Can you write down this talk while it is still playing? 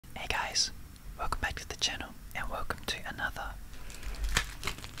Hey guys, welcome back to the channel and welcome to another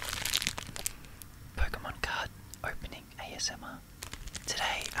Pokemon Card Opening ASMR.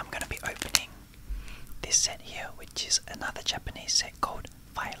 Today I'm going to be opening this set here, which is another Japanese set called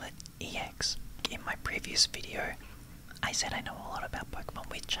Violet EX. In my previous video I said I know a lot about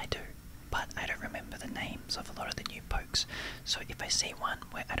Pokemon, which I do, but I don't remember the names of a lot of the new pokes. So if I see one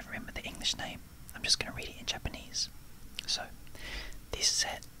where I don't remember the English name, I'm just going to read it in Japanese. So this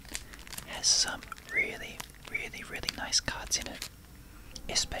set has some really nice cards in it,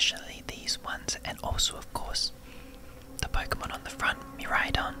 especially these ones, and also of course the Pokemon on the front,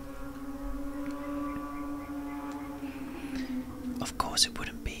 Miraidon. Of course it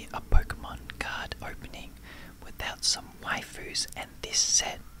wouldn't be a Pokemon card opening without some waifus, and this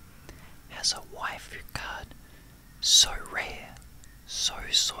set has a waifu card so rare, so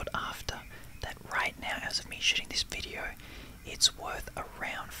sought after, that right now, as of me shooting this video, it's worth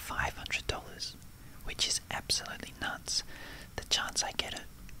around $500, which is absolutely nuts. The chance I get it,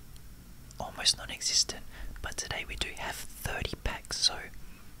 almost non-existent, but today we do have 30 packs, so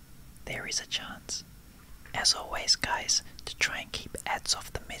there is a chance. As always guys, to try and keep ads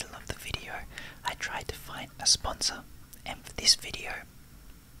off the middle of the video, I tried to find a sponsor, and for this video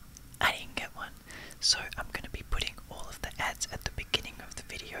I didn't get one, so I'm going to be putting all of the ads at the beginning of the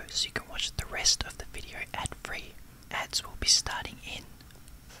video so you can watch the rest of the video ad-free. Ads will be starting in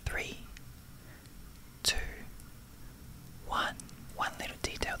 3, 2, 1. One little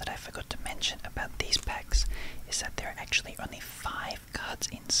detail that I forgot to mention about these packs is that there are actually only 5 cards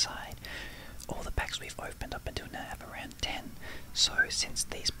inside. All the packs we've opened up until now have around 10, so since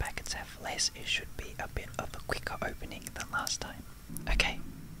these packets have less, it should be a bit of a quicker opening than last time. Okay,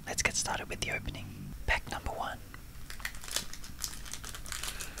 let's get started with the opening. Pack number 1.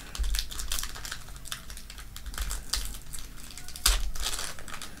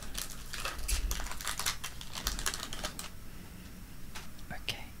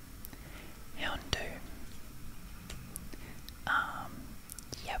 Okay, Houndoom.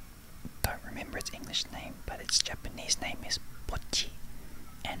 Yep, don't remember its English name, but its Japanese name is Pochi,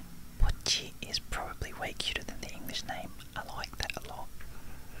 and Pochi is probably way cuter than the English name. I like that a lot.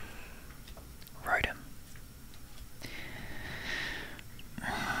 Rotom.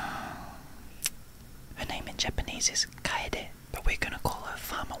 Her name in Japanese is Kaede, but we're gonna call her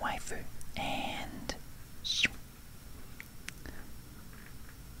Farmer Waifu. And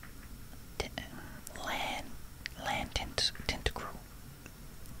Land Tentacruel.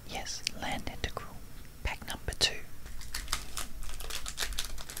 Yes, Land Tentacruel. Pack number 2.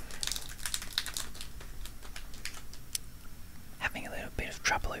 Having a little bit of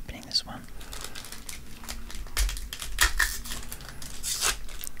trouble opening this one,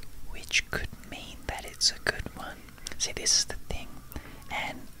 which could mean that it's a good one. See, this is the thing,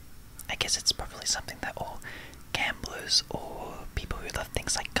 and I guess it's probably something that all gamblers or people who love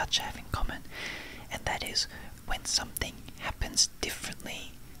things like gacha have in common, and that is when something happens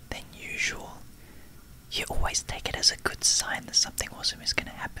differently than usual, you always take it as a good sign that something awesome is going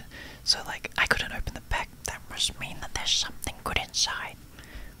to happen. So like, I couldn't open the pack, that must mean that there's something good inside.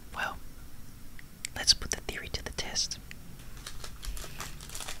 Well, let's put the theory to the test.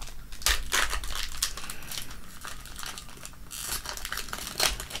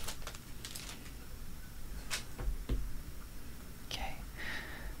 Okay,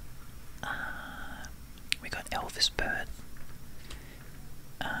 we got Elvis Bird,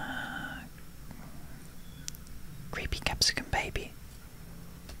 Creepy Capsicum Baby,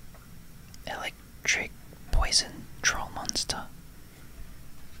 Electric Poison Troll Monster,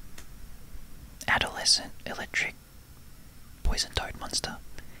 Adolescent Electric Poison Toad Monster,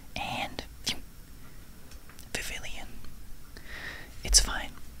 and Pavilion. It's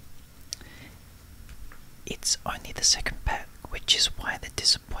fine. It's only the second pack, which is why the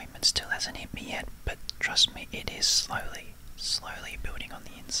disappointment still hasn't hit me yet, but trust me, it is slowly building on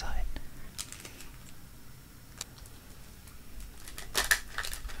the inside.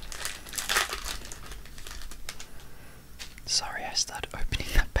 Sorry, I started opening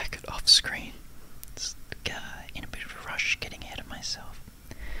that packet off screen. It's in a bit of a rush, getting ahead of myself.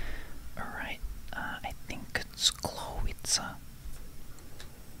 Alright, I think it's Glowitzer.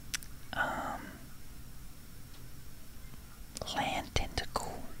 Land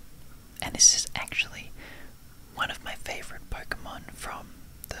Tentacle. And this is actually one of my favorite Pokemon from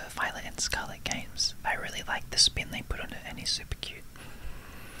the Violet and Scarlet games. I really like the spin they put on it, and he's super cute.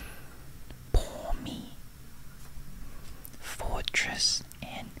 Poor me. Fortress,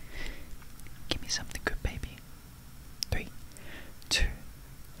 and give me something good, baby. 3, 2,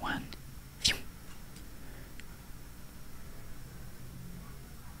 1.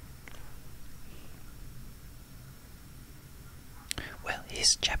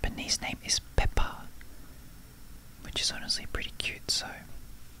 his Japanese name is Pepper, which is honestly pretty cute, so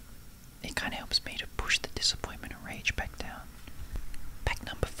it kind of helps me to push the disappointment and rage back down. Pack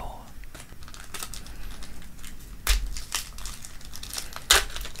number 4.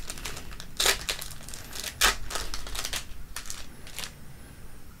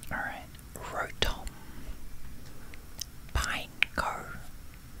 Alright, Rotom, Pineco.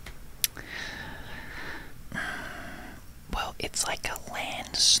 Well, it's like a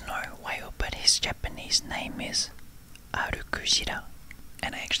land snow whale, but his Japanese name is Arukujira,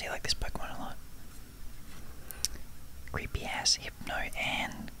 and I actually like this Pokemon a lot. Creepy ass Hypno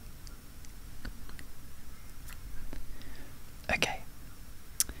and... Okay.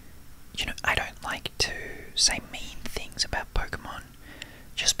 You know, I don't like to say mean things about Pokemon,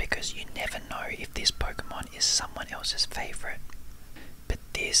 just because you never know if this Pokemon is someone else's favorite. But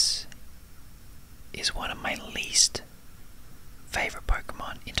this is one of my least favorite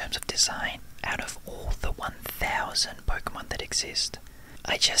Pokemon in terms of design out of all the 1,000 Pokemon that exist.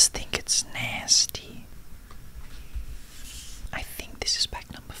 I just think it's nasty. I think this is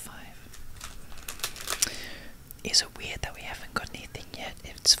pack number 5. Is it weird that we haven't got anything yet?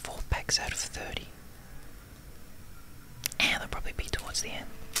 It's 4 packs out of 30. And they'll probably be towards the end.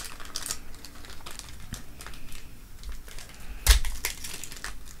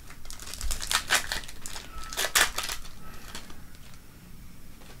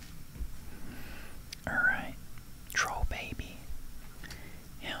 Alright. Troll Baby.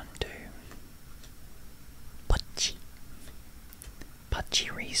 Houndoom.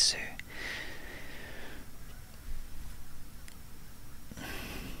 Pachirisu.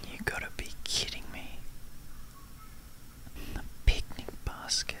 You gotta be kidding me. A picnic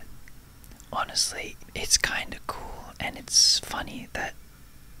basket. Honestly, it's kinda cool and it's funny that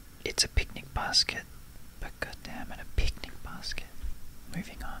it's a picnic basket, but goddamn it, a picnic basket.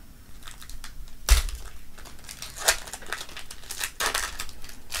 Moving on.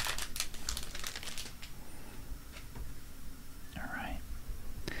 Alright.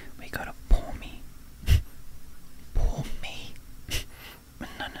 We got a Pour Me. Pour Me.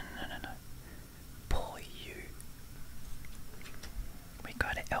 No. Pour You. We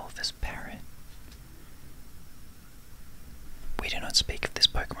got an Elvis Parrot. We do not speak of this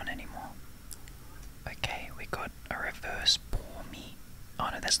Pokemon anymore. Okay, we got a reverse Pour Me. Oh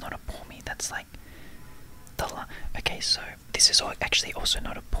no, that's not a Pour Me, that's like the okay, so this is actually also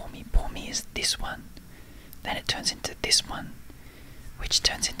not a Pour Me. Pour Me is this one. Then it turns into this one, which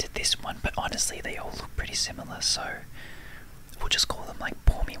turns into this one, but honestly they all look pretty similar, so we'll just call them like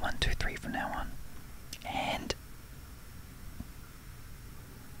Pour Me 1, 2, 3 from now on. And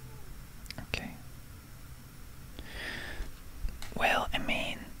okay. Well, I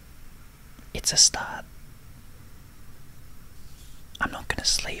mean, it's a start. I'm not gonna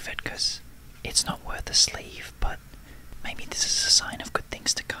sleeve it because it's not worth a sleeve, but maybe this is a sign of good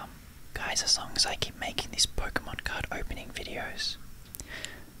things to come. Guys, as long as I keep making these Pokemon card opening videos,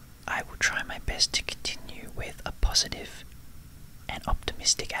 I will try my best to continue with a positive and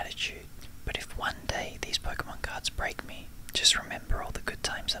optimistic attitude. But if one day these Pokemon cards break me, just remember all the good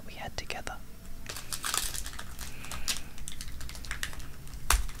times that we had together.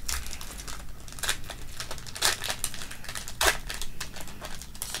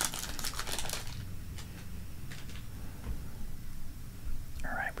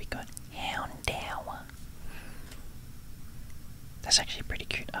 Alright, we got Houndour. That's actually pretty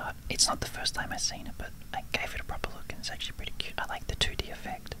cute art. It's not the first time I've seen it, but I gave it a proper look and it's actually pretty cute. I like the 2D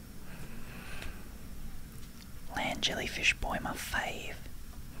effect. Land Jellyfish Boy, my fave.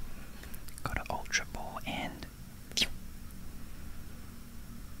 Got an Ultra Ball and...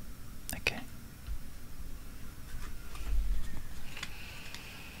 Okay.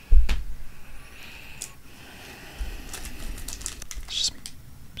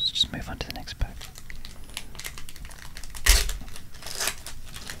 Let's just move on to the next pack.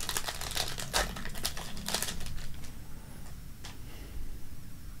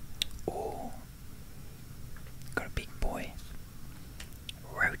 Oh, got a big boy.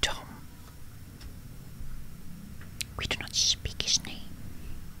 Rotom. We do not speak his name.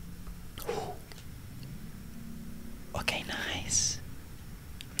 Ooh. Okay, nice.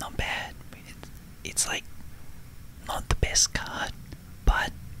 Not bad. It's like not the best card,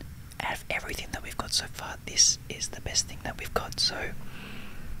 but out of everything that we've got so far, this is the best thing that we've got, so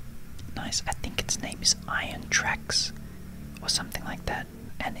nice. I think its name is Iron Tracks or something like that,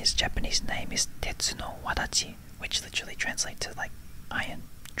 and his Japanese name is Tetsu no Wadachi, which literally translates to like iron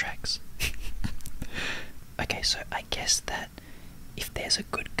tracks. Okay, so I guess that if there's a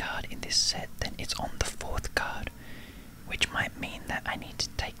good card in this set, then it's on the 4th card, which might mean that I need to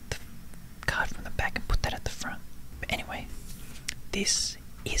take the card from the back and put that at the front. But anyway, this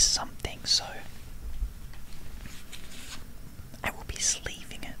is something, so I will be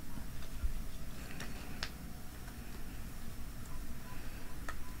sleeving it.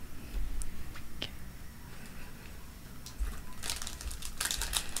 Okay.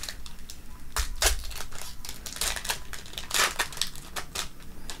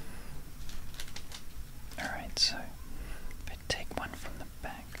 Alright, so if I take one from the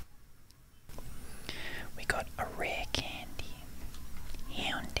back, we got a rare candy,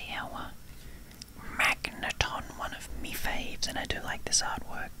 Houndour, Magneton, one of me faves, and I do like this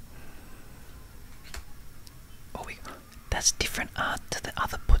artwork. Oh, that's different art to the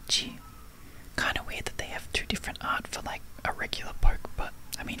other Pochi. Kinda weird that they have two different art for like a regular poke, but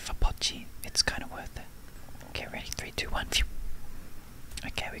I mean for Pochi, it's kinda worth it. Okay, ready? 3, 2, 1, phew.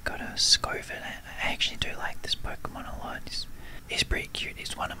 Okay, we got a Scovid. I actually do like this Pokemon a lot. He's pretty cute.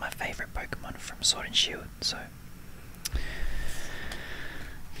 He's one of my favourite Pokemon from Sword and Shield, so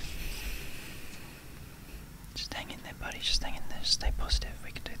just hang in there, buddy. Just hang in there. Just stay positive.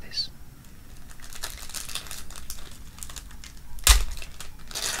 We can do this.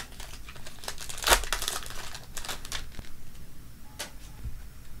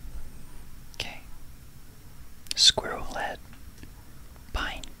 Okay. Squirrel Lad,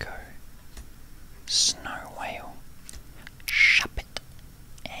 Pineco, Snow Whale, Shuppet,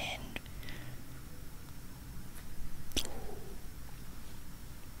 and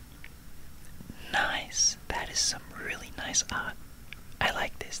nice. That is some really nice art. I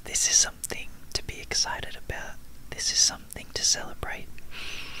like this. This is something to be excited about. This is something to celebrate.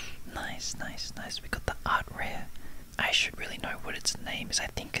 Nice, nice, nice. We got the art rare. I should really know what its name is. I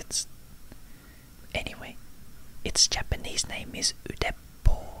think it's... Anyway, its Japanese name is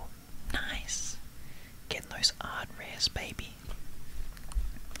Udeppo. Nice. Getting those art rares, baby.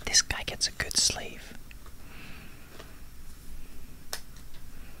 This guy gets a good sleeve.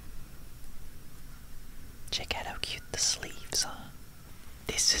 Check out how cute the sleeves are.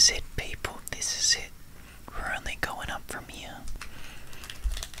 This is it, people. This is it. We're only going up from here.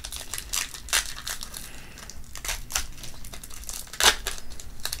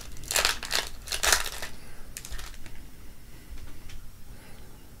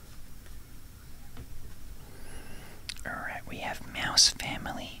 Alright, we have Mouse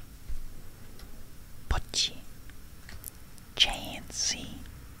Family, Pochi, JNC,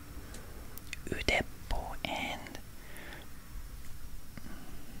 Udeppo, and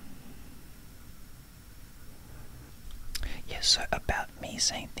yeah, so about me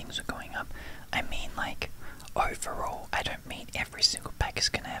saying things are going up, I mean like overall. I don't mean every single pack is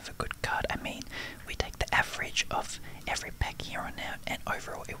gonna have a good card. I mean we take the average of every pack here on out, and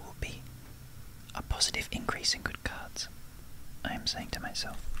overall it will be a positive increase in good cards. I am saying to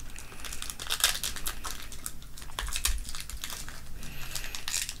myself.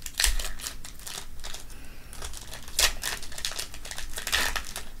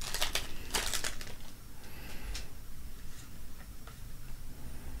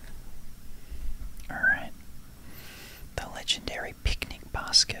 Alright. The legendary picnic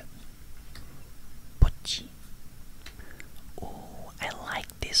basket. Pochi. Oh, I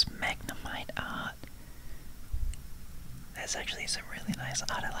like this Magnemite art. That's actually some really nice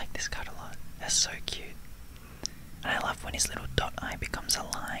art. I like this card a lot. That's so cute. And I love when his little dot eye becomes a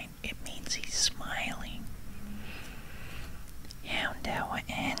line. It means he's smiling. Houndour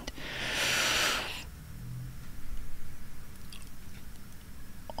and...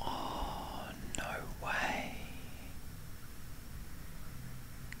 oh, no way.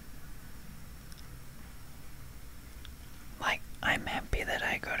 Like, I'm happy that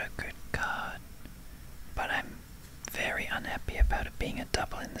I got a good card, but I'm very unhappy about it being a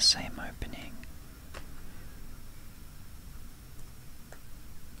double in the same opening.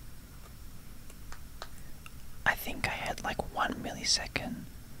 I think I had like 1 millisecond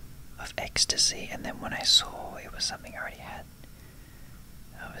of ecstasy, and then when I saw it was something I already had,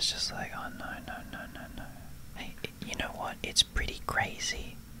 I was just like, oh no, no, no, no, no. Hey, you know what? It's pretty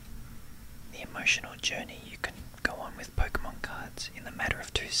crazy the emotional journey you can go on with Pokemon cards. In the matter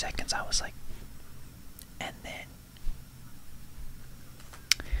of 2 seconds, I was like, and then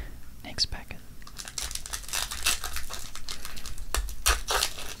next packet.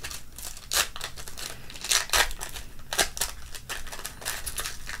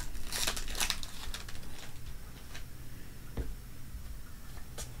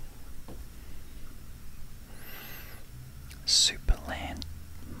 Superland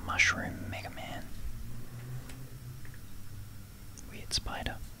Mushroom Mega Man. Weird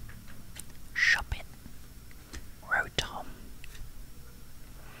Spider. Shuppet. Rotom.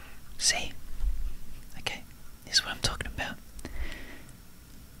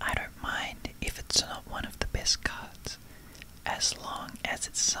 long as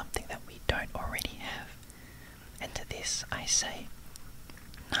it's something that we don't already have. And to this I say,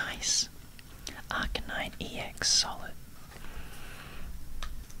 nice. Arcanine EX Solid.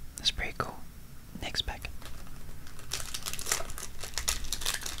 That's pretty cool. Next packet.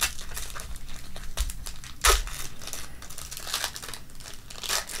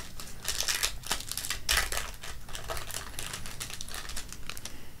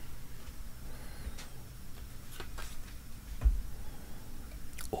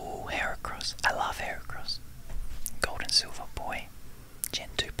 Ooh, Heracross. I love Heracross. Gold and Silver Boy. Gen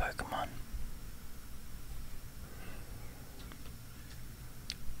 2 Pokemon.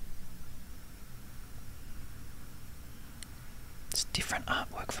 It's different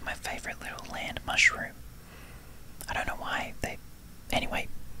artwork for my favourite little land mushroom. I don't know why they... Anyway,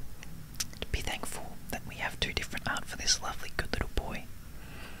 be thankful that we have two different art for this lovely good little boy.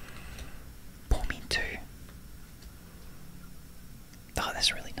 Pour me too. Oh,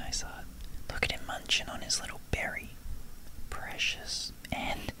 that's really nice art. Look at him munching on his little berry. Precious.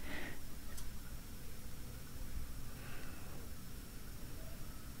 And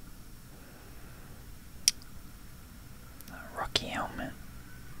a rocky helmet.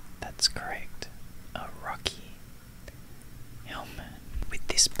 That's correct. A rocky helmet. With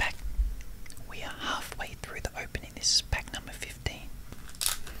this pack, we are halfway through the opening. This is pack number 15.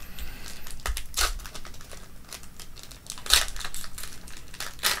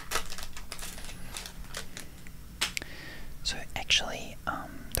 So actually,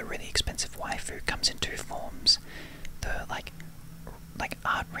 the really expensive waifu comes in two forms. The like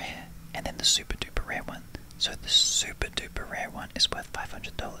art rare, and then the super duper rare one. So the super duper rare one is worth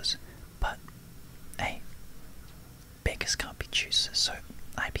 $500, but hey, beggars can't be choosers, so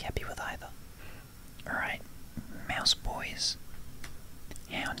I'd be happy with either. Alright, Mouse Boys,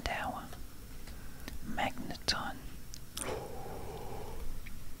 Houndour, Magneton.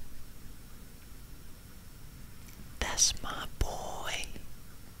 That's my boy.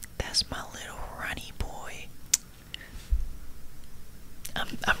 That's my little runny boy.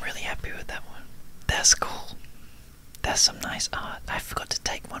 I'm really happy with that one. That's cool. That's some nice art. I forgot to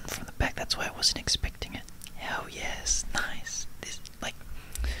take one from the back, that's why I wasn't expecting it. Hell yes, nice. This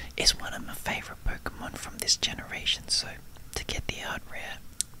is one of my favourite Pokemon from this generation, so to get the art rare,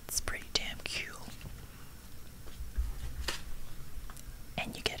 it's pretty damn cool.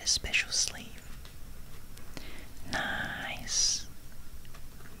 And you get a special sleeve. Nice.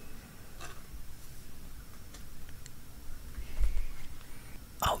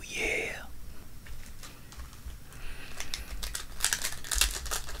 Oh yeah.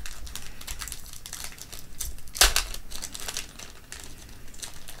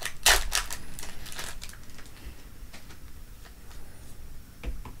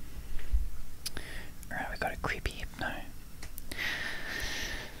 Alright, we got a creepy Hypno.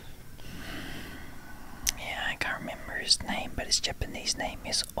 Yeah, I can't remember his name, but his Japanese name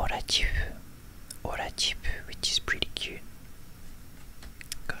is Orachipu. Orachipu, which is pretty cute.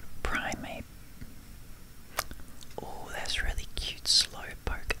 Got a Primate. Oh, that's really cute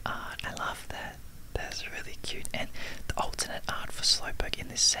Slowpoke art. I love that. That's really cute. And the alternate art for Slowpoke in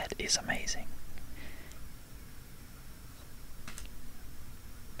this set is amazing.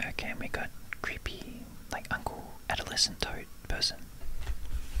 Okay, and we got creepy, like Uncle Adolescent Toad person.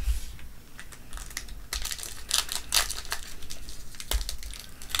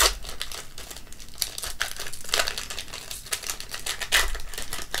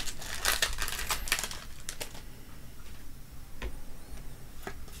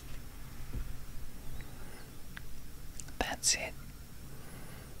 That's it.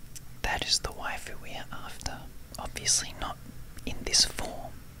 That is the waifu we are after. Obviously not in this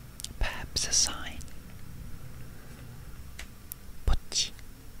form. Perhaps a sign. Pochi.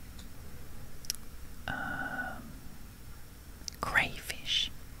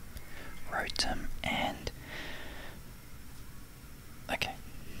 Crayfish. Rotom and... Okay.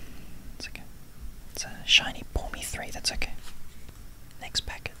 It's okay. It's a shiny Pormy 3, that's okay. Next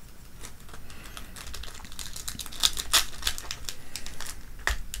packet.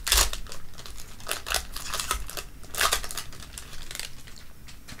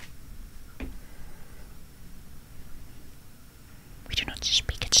 We do not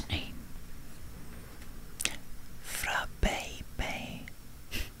speak its name. Frappebe.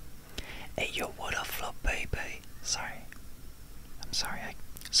 Hey yo, what up, Frappebe? Sorry. I'm sorry,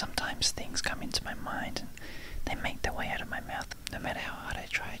 sometimes things come into my mind and they make their way out of my mouth. No matter how hard I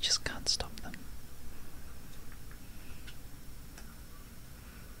try, I just can't stop them.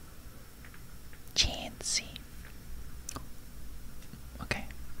 Chansey. Okay.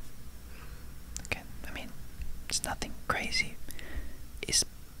 Okay, I mean, it's nothing crazy.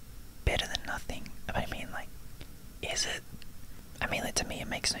 personally, to me, it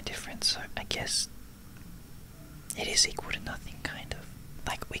makes no difference. So I guess it is equal to nothing, kind of.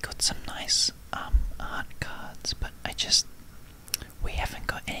 Like, we got some nice art cards, but we haven't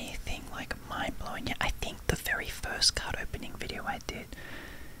got anything like mind-blowing yet. I think the very first card opening video I did,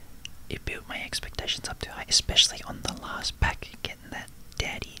 it built my expectations up too high, especially on the last pack, getting that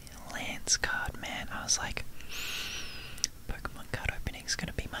Daddy Lance card, man. I was like, Pokemon card opening is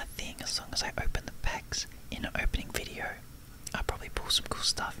gonna be my thing. As long as I open the packs in an opening video, I'll probably pull some cool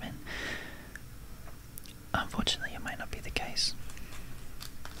stuff in. Unfortunately, it might not be the case.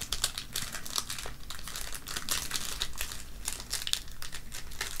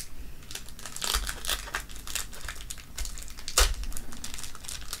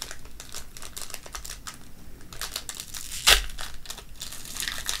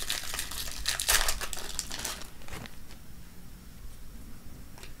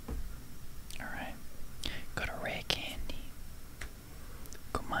 Alright, got a rare candy.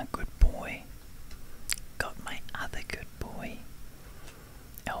 Got my good boy. Got my other good boy,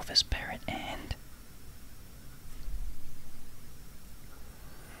 Elvis Parrot, and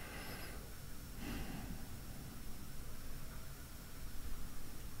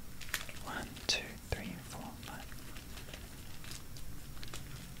one, two, three, 4, 5.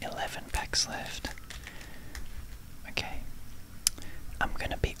 11 packs left. Okay, I'm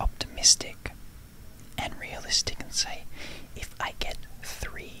gonna be optimistic and realistic and say if I get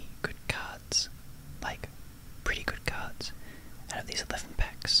 3 good cards, like pretty good cards, out of these 11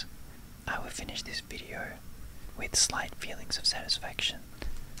 packs, I will finish this video with slight feelings of satisfaction.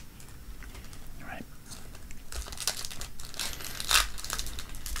 Alright.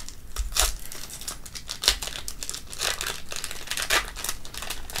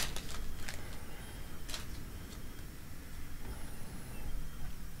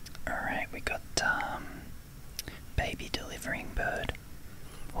 Alright, we got baby delivering bird.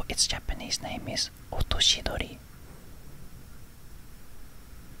 Well, its Japanese name is Otoshidori.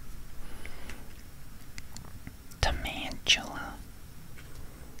 Tarantula.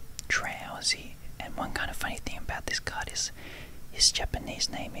 Drowsy. And one kind of funny thing about this card is his Japanese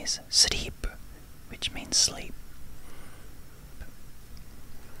name is Sleep, which means sleep.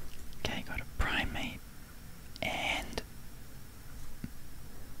 Okay, got a primate. And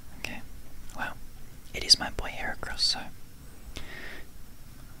okay, well, it is my boy Heracross, so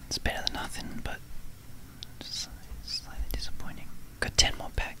it's better than nothing, but slightly disappointing. Got 10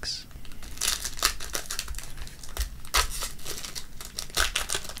 more packs.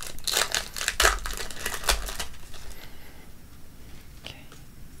 Okay.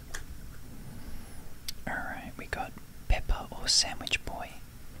 Alright, we got Pepper or Sandwich Boy.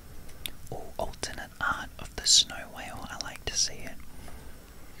 Or alternate art of the snow whale, I like to see it.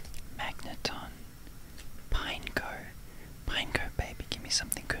 Magneton. Pineco. Pineco, baby, give me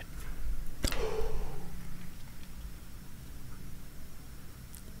something good.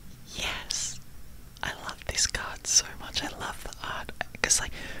 Yes! I love this card so much. I love the art. Because,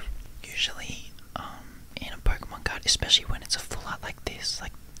 like, usually, in a Pokemon card, especially when it's a full art like this,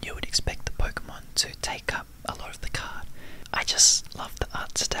 like, you would expect the Pokemon to take up a lot of the card. I just love the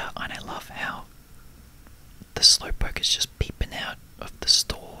art style, and I love how the Slowpoke is just peeping out of the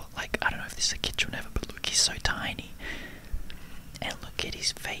store. Like, I don't know if this is a kid or never, but look, he's so tiny. And look at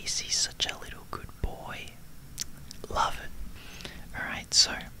his face, he's such a little good boy. Love it. Alright,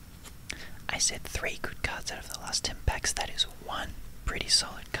 so I said 3 good cards out of the last 10 packs. That is 1 pretty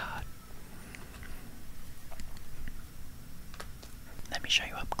solid card. Let me show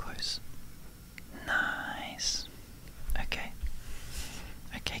you up close. Nice. Okay.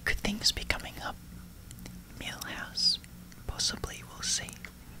 Okay, could things be coming up? Millhouse. Possibly, we'll see.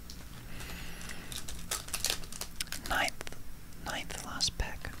 Ninth last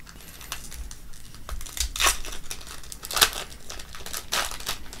pack.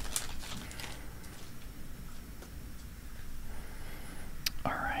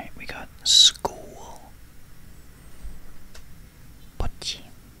 Alright, we got School. Pochi.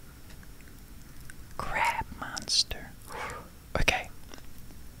 Crab Monster. Okay.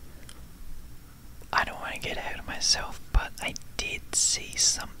 I don't want to get ahead of myself, but I did see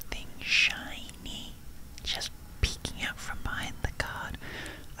something shiny just peeking out from behind the card.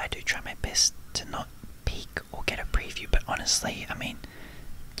 I do try my best to not peek or get a preview, but honestly, I mean,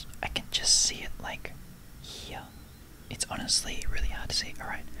 I can just see it like here. It's honestly really hard to see.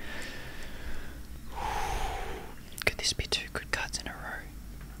 Alright. Could this be 2 good cards in a row?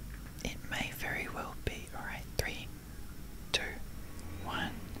 It may very well be. Alright, 3, 2,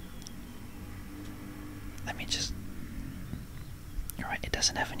 1. Let me just... Alright, it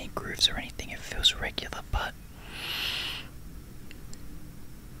doesn't have any grooves or anything. It feels regular, but...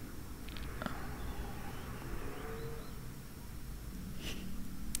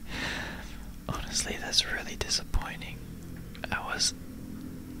 was really disappointing.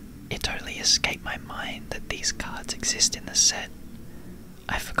 It totally escaped my mind that these cards exist in the set.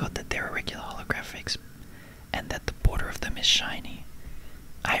 I forgot that there are regular holographics and that the border of them is shiny.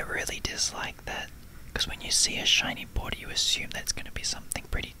 I really dislike that, because when you see a shiny border you assume that's going to be something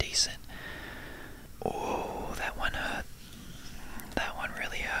pretty decent. Oh, that one hurt. That one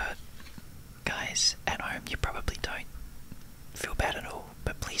really hurt. Guys, at home you probably don't feel bad at all,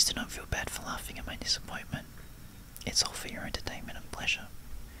 but please do not feel bad for laughing at my disappointment. It's all for your entertainment and pleasure.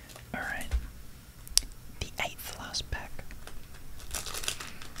 Alright, the 8th last pack.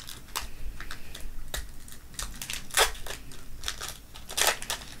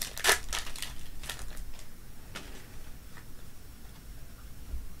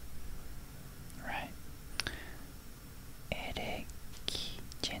 Right.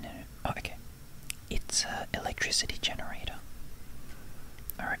 Oh, okay. It's an electricity generator.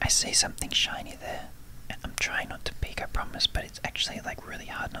 Alright, I see something shiny there. I'm trying not to peek, I promise, but it's actually like really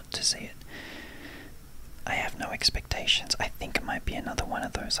hard not to see it. I have no expectations. I think it might be another one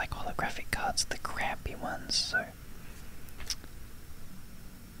of those like holographic cards, the crappy ones, so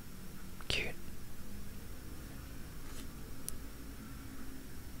cute.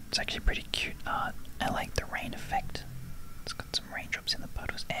 It's actually pretty cute art. I like the rain effect. It's got some raindrops in the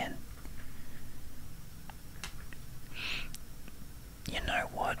puddles, and you know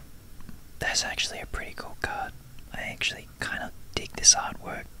what? That's actually a pretty cool card. I actually kind of dig this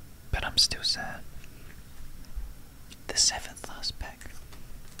artwork, but I'm still sad. The 7th last pack.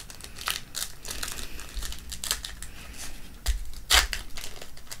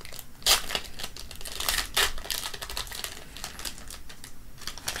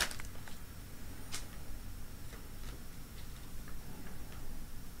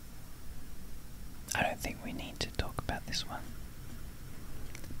 I don't think we need to talk about this one.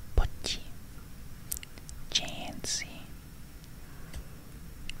 Jancy,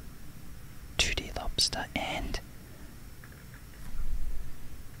 2D lobster, and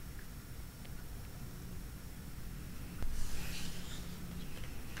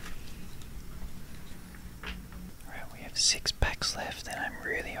right, we have 6 packs left, and I'm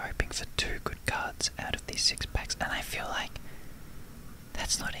really hoping for 2 good cards out of these 6 packs, and I feel like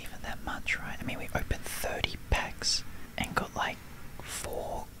that's not even that much, right? I mean, we opened 30 packs and got like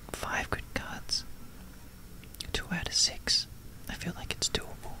 4, 5 good cards. 2 out of 6. I feel like it's doable.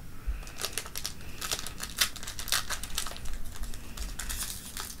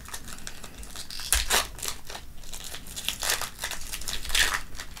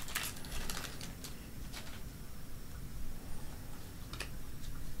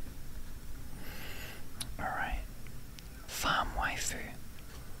 Alright. Farm Waifu.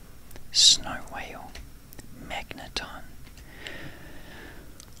 Snow Whale. Magneton.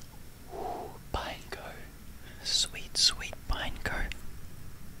 Ooh, Bingo. Sweet, sweet Bingo.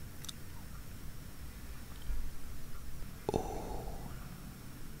 Ooh.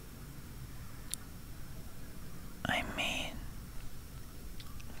 I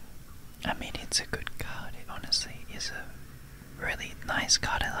mean, it's a good card. It honestly is a really nice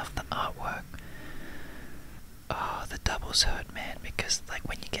card. I love the artwork. Oh, the doubles hurt, man, because like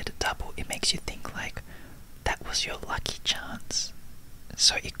when you get a double, it makes you think like that was your lucky chance.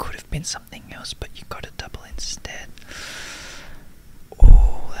 So it could have been something else, but you got a double instead.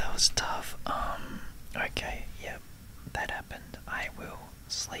 Oh, that was tough. Okay, yep, that happened. I will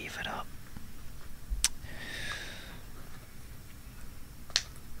sleeve it up.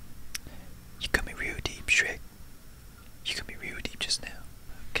 You got me real deep, Shrek. You got me real deep just now.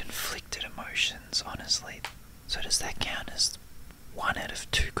 Conflicted emotions, honestly. So does that count as 1 out of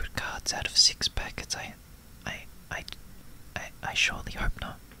 2 good cards out of 6 packets? I surely hope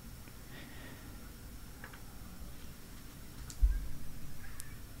not.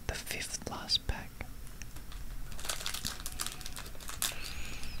 The 5th last pack.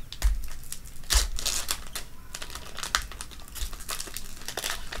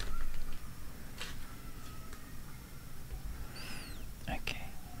 Okay.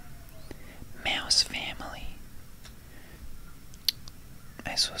 Mouse Family.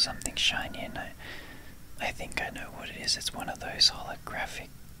 I saw something shiny and I think I know what it is. It's one of those holographic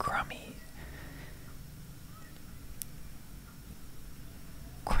crummy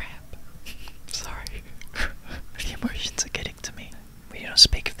crap. Sorry. The emotions are getting to me. We don't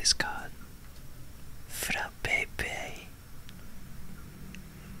speak of this card. Frappebe.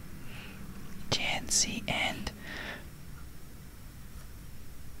 Jancy and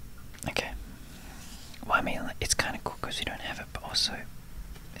okay. Well, I mean, it's kind of cool because we don't have it, but also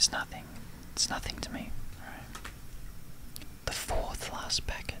it's nothing. It's nothing to me. Right. The 4th last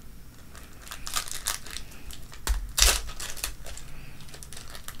packet.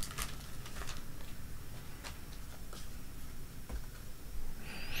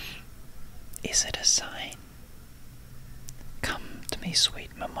 Is it a sign? Come to me,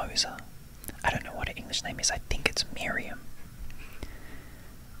 sweet mimosa. I don't know what her English name is. I think it's Miriam.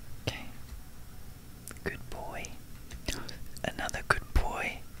 Okay. Good boy. Another good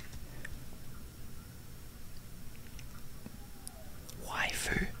boy.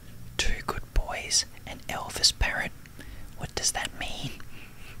 Waifu. 2 good boys. An Elvis parrot. What does that mean?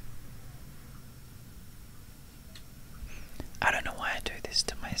 I don't know why I do this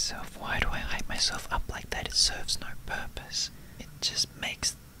to myself. Why do I hype myself up like that? It serves no purpose. It just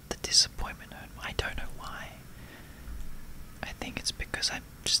makes the disappointment hurt. I don't know why. I think it's because I'm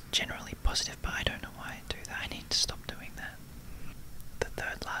just generally positive, but I don't know why I do that. I need to stop doing that. The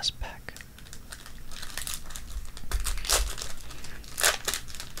third last pack.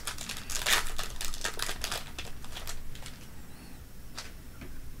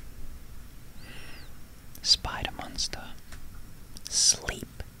 Spider monster.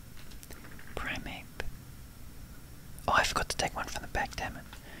 Sleep. Primate. Oh, I forgot to take one from the back, damn it.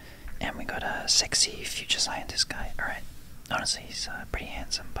 And we got a sexy future scientist guy. Alright. Honestly, he's pretty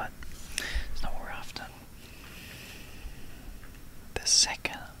handsome, but it's not what we're after. The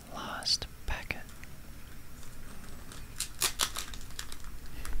second last packet.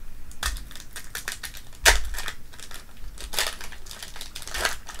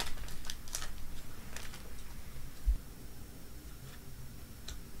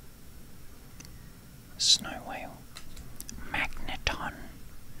 Snow whale. Magneton.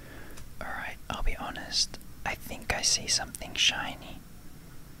 Alright, I'll be honest. I think I see something shiny.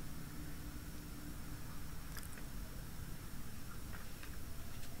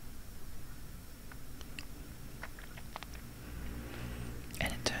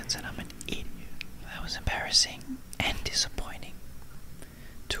 And it turns out I'm an idiot. That was embarrassing and disappointing.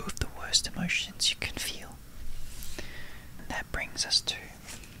 2 of the worst emotions you can feel. And that brings us to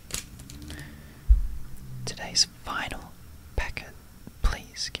today's final packet.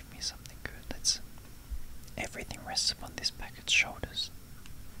 Please give me something good. Everything rests upon this packet's shoulders.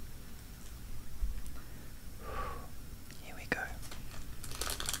 Here we go.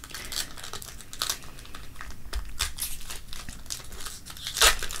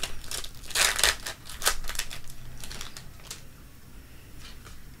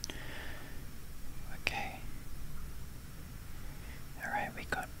 Okay. Alright, we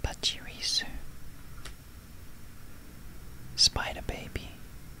got Pachirisu. Spider baby.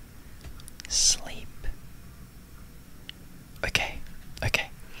 Sleep.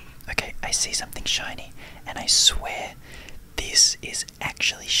 Okay, I see something shiny, and I swear this is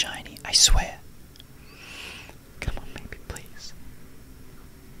actually shiny. I swear. Come on, baby, please.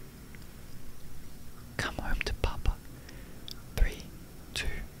 Come home to Papa. 3, 2,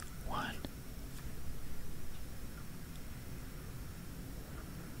 1.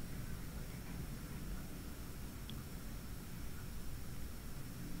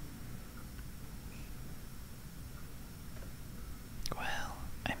 Well,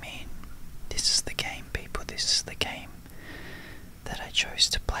 I mean, this is the game, people. This is the game that I chose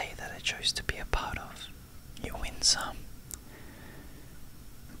to play, that I chose to be a part of. You win some.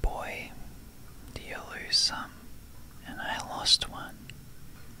 Boy, do you lose some. And I lost one.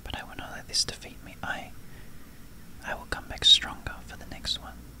 But I will not let this defeat me. I will come back stronger for the next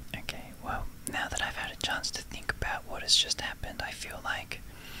one. Okay, well, now that I've had a chance to think about what has just happened, I feel like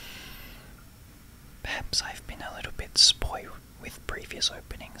perhaps I've been a little bit spoiled with previous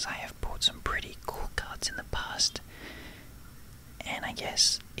openings. I have pulled some pretty cool cards in the past, and I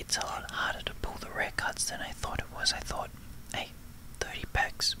guess it's a lot harder to pull the rare cards than I thought it was. I thought, hey, 30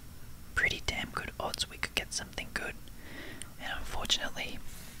 packs, pretty damn good odds we could get something good, and unfortunately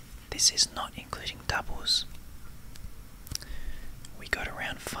this is not including doubles. We got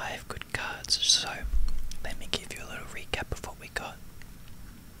around 5 good cards, so let me give you a little recap of what we got.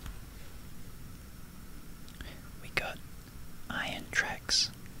 We got Iron Tracks.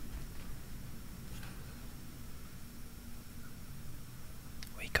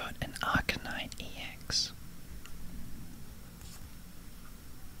 We got an Arcanine EX.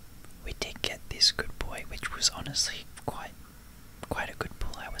 We did get this good boy, which was honestly quite a good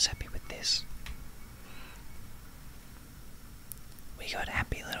pull. I was happy with this. We got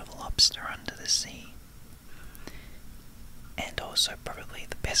Happy Little Lobster Under the Sea. And also probably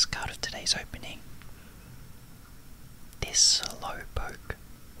the best card of today's opening, this Slowpoke.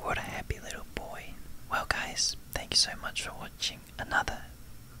 What a happy little boy. Well guys, thank you so much for watching another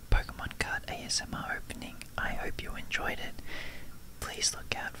Pokemon Card ASMR opening. I hope you enjoyed it. Please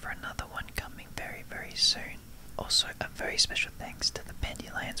look out for another one coming very, very soon. Also, a very special thanks to the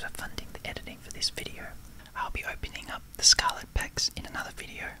Pendulans for funding the editing for this video. I'll be opening up the Scarlet packs in another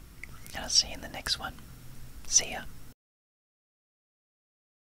video, and I'll see you in the next one. See ya.